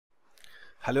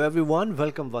Hello everyone,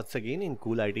 welcome once again in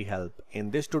Cool IT Help. In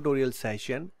this tutorial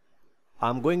session,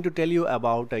 I'm going to tell you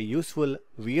about a useful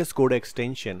VS Code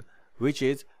extension which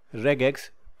is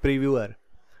Regex Previewer.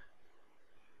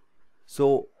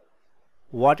 So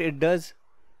what it does,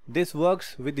 this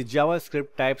works with the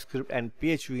JavaScript, TypeScript and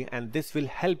PHP, and this will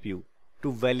help you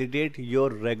to validate your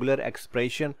regular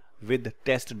expression with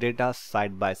test data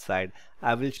side by side.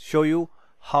 I will show you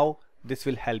how this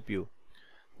will help you.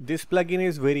 This plugin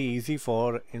is very easy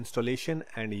for installation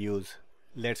and use.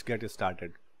 Let's get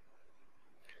started.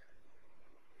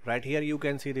 Right here you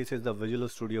can see this is the Visual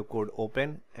Studio Code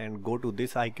open, and go to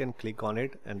this icon, click on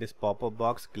it, and this pop-up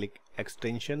box, click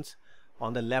extensions.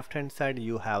 On the left hand side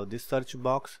you have this search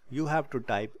box. You have to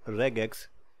type regex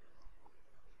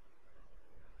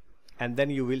and then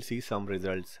you will see some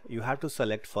results. You have to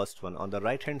select first one. On the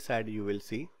right hand side you will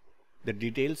see the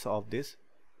details of this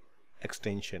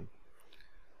extension.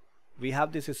 We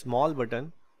have this small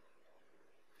button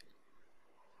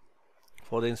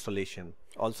for the installation.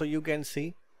 Also you can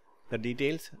see the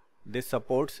details. This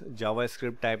supports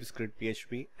JavaScript, TypeScript,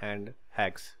 PHP and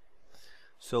Hex.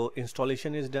 So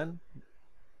installation is done.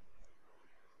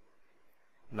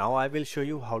 Now I will show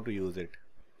you how to use it.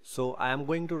 So I am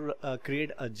going to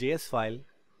create a JS file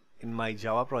in my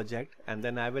Java project, and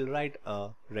then I will write a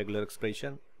regular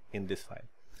expression in this file.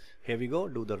 Here we go.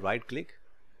 Do the right click,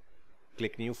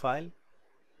 click new file.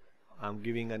 I'm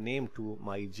giving a name to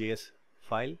my JS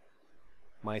file,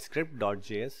 my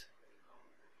script.js.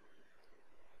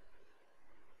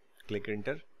 Click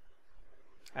enter,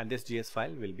 and this JS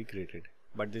file will be created.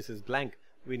 But this is blank.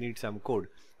 We need some code.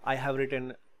 I have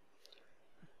written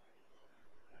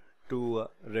to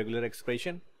regular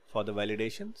expression for the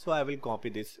validation, so I will copy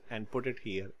this and put it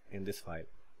here in this file.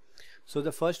 So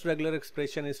the first regular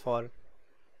expression is for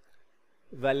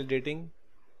validating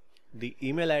the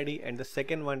email ID, and the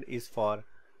second one is for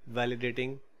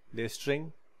validating the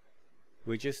string,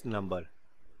 which is number.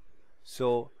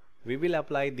 So we will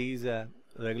apply these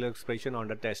regular expression on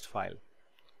the test file.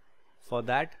 For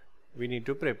that we need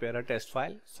to prepare a test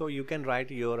file. So you can write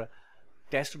your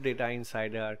test data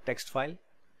inside a text file,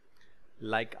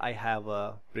 like I have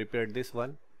prepared this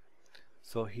one.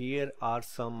 So here are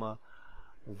some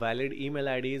valid email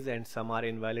IDs and some are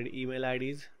invalid email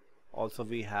IDs. Also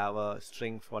we have a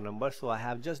string for number, so I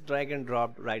have just drag and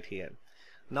dropped right here.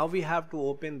 Now we have to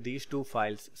open these two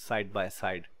files side by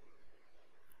side.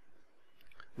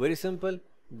 Very simple.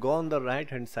 Go on the right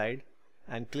hand side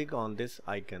and click on this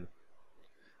icon.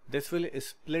 This will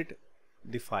split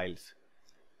the files,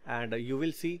 and you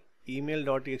will see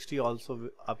email.txt also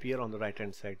appear on the right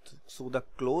hand side. So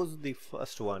close the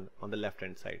first one on the left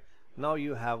hand side. Now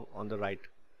you have on the right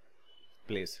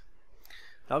place.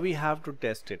 Now we have to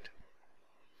test it.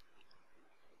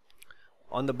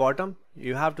 On the bottom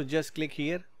you have to just click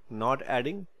here, not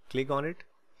adding, click on it.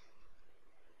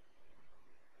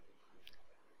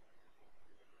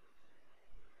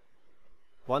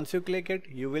 Once you click it,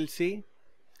 you will see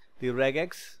the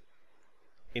regex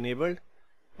enabled,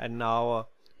 and now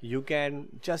you can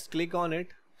just click on it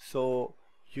so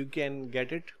you can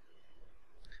get it.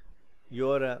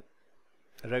 Your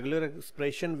regular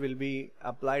expression will be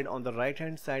applied on the right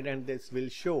hand side, and this will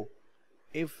show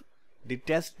if the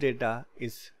test data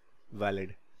is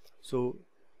valid. So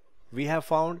we have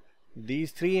found these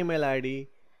three email ID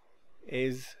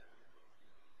is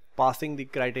passing the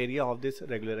criteria of this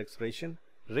regular expression.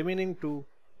 Remaining two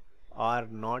are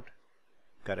not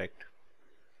correct.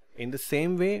 In the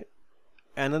same way,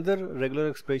 another regular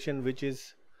expression which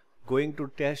is going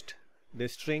to test the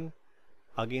string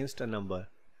against a number.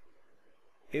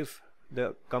 If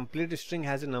the complete string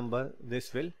has a number,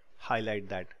 this will highlight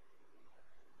that.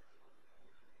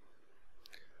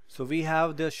 So we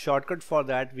have the shortcut for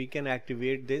that. We can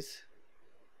activate this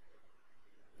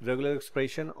regular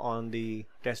expression on the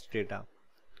test data.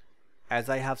 As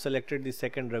I have selected the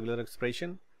second regular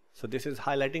expression, so this is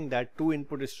highlighting that two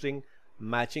input string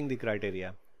matching the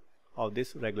criteria of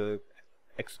this regular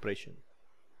expression.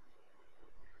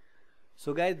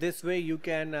 So guys, this way you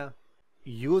can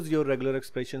use your regular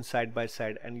expression side by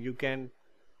side, and you can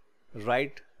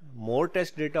write more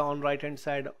test data on right hand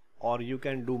side, or you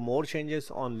can do more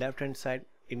changes on left hand side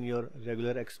in your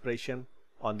regular expression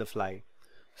on the fly.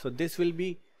 So this will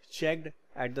be checked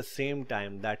at the same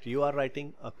time that you are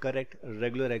writing a correct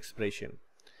regular expression.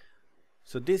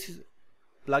 So this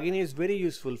plugin is very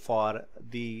useful for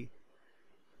the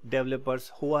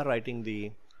developers who are writing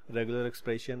the regular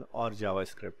expression or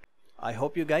JavaScript. I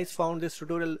hope you guys found this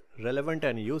tutorial relevant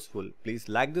and useful. Please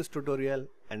like this tutorial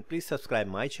and please subscribe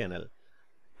my channel.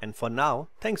 And for now,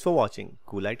 thanks for watching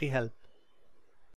Cool IT Help.